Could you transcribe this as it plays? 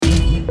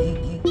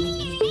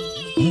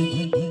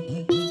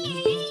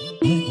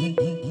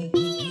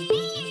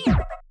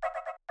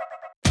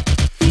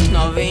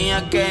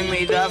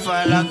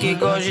fala que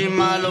goji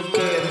malo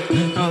que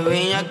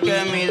novinha que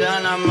me dá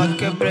nada más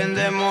que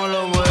prendemos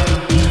lo bueno.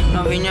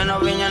 Novinha,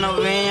 novinha,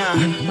 novinha,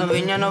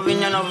 novinha,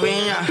 novinha,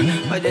 novinha,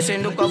 vai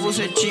descendo com a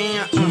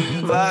bucetinha,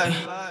 vai,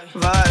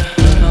 vai.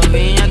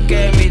 Novinha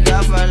que me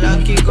dá fala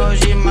que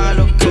goji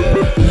malo que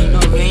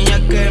novinha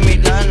que me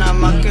dá nada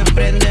más que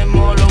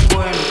prendemos lo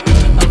bueno.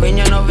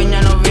 Novinha,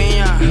 novinha,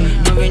 novinha,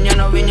 novinha,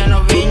 novinha,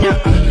 novinha,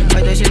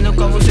 vai descendo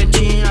com a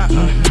bucetinha,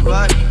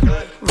 vai,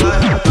 vai.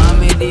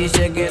 Mami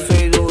dice que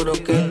soy duro,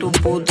 que tu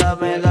puta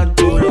me da el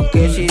culo,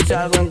 que si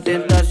salgo en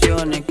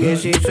tentaciones, que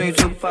si soy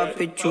su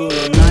papi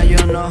chulo. Nah,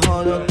 yo no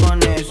jodo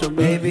con eso,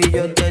 baby,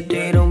 yo te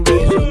tiro un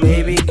beso,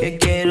 baby, que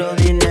quiero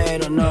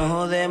dinero, no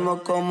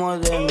jodemos como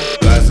demos.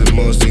 Lo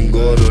hacemos sin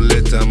gorro, le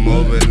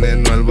echamos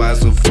veneno al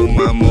vaso,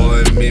 fumamos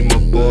el mismo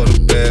porro,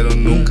 pero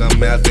nunca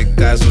me hace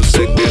caso.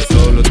 Sé que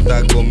solo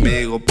está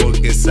conmigo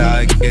porque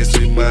sabe que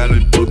soy malo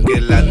y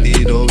porque la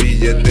tiro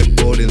billetes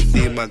por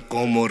encima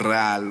como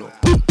ralo.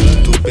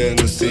 Tu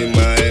pelo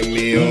encima de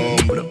mi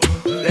hombro,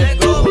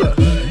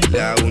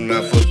 le hago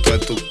una foto a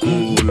tu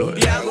culo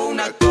y hago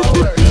una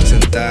cover,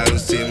 sentado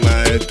encima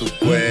de tu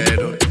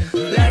cuero,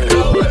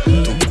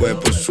 tu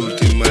cuerpo es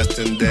últimas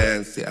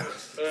tendencias.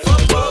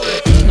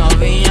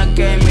 Novinha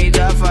que me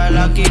dá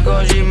fala que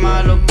goji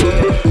malo que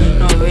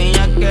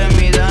novinha que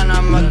me dá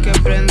nada más que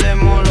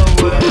prendemos lo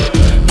bueno.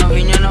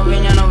 Novinha,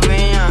 novinha,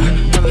 novinha,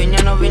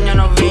 novinha, novinha,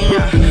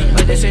 novinha,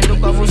 vai descendo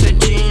com a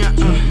bucetinha,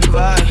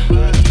 vai,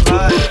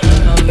 vai.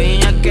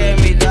 Novinha que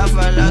me dá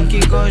fala que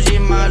goji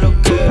malo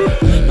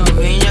que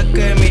novinha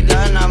que me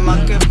dá nada más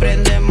que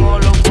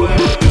prendemos lo bueno.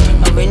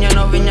 Novinha,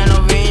 novinha,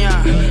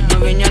 novinha,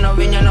 novinha,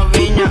 novinha,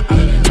 novinha,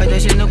 vai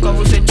descendo com a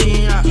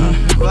bucetinha,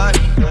 vai,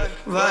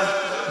 vai.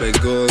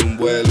 Vengo de un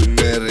vuelo y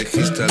me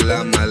registra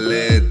la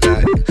maleta.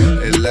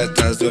 En la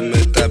estación me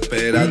está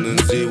esperando en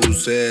si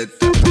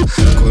Buseta,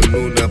 con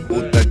una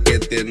puta que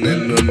tiene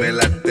enorme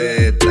la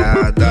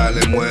teta.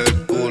 Dale, mueve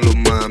el culo,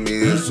 mami,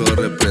 eso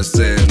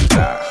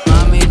representa.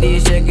 Mami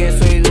dice que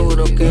soy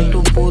duro, que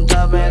tu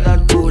puta me da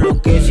el culo,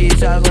 que si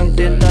salgo en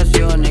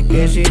tentaciones,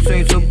 que si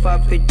soy su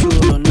papi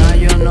chulo. Nah,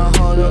 yo no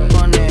jodo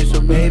con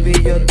eso, baby,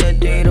 yo te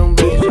tiro un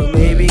beso,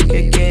 baby,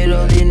 que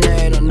quiero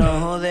dinero, no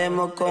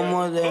jodemos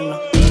como demos.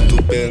 Tu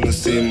pelo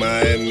encima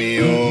de mi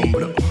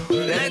hombro,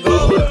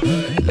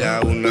 le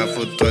hago una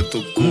foto a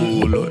tu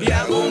culo y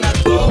hago una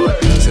cover,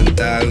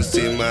 sentado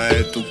encima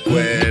de tu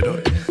cuero,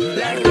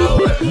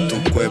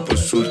 tu cuerpo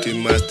es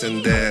últimas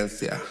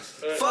tendencias.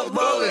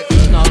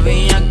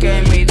 Novinha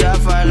que me dá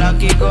fala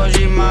que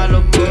goji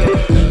malo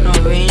que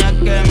novinha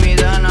que me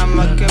dá nada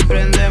más que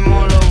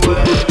prendemos lo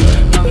bueno.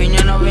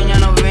 Novinha, novinha,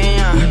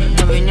 novinha,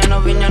 novinha,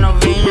 novinha,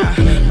 novinha,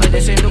 vai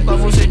descendo com a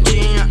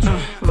bucetinha,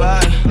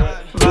 vai,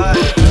 vai.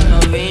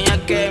 Novinha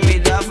que me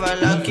dá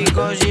fala que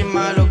goji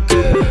malo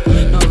que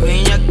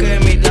novinha que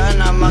me dá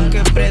nada más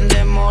que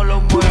prendemos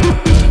lo bueno.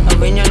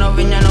 Novinha,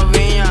 novinha,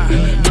 novinha,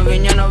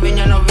 novinha,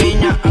 novinha,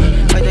 novinha,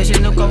 vai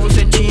descendo com a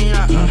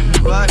bucetinha,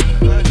 vai,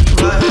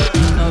 vai.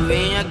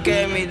 Novinha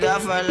que me dá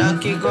fala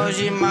que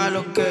goji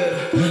malo que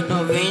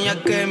novinha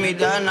que me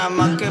dá nada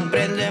más que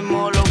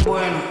prendemos lo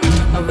bueno.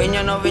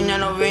 Novinha, novinha,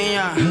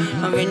 novinha,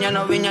 novinha,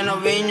 novinha,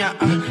 novinha,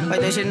 vai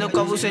descendo com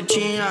a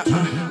bucetinha,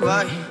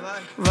 vai,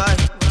 vai.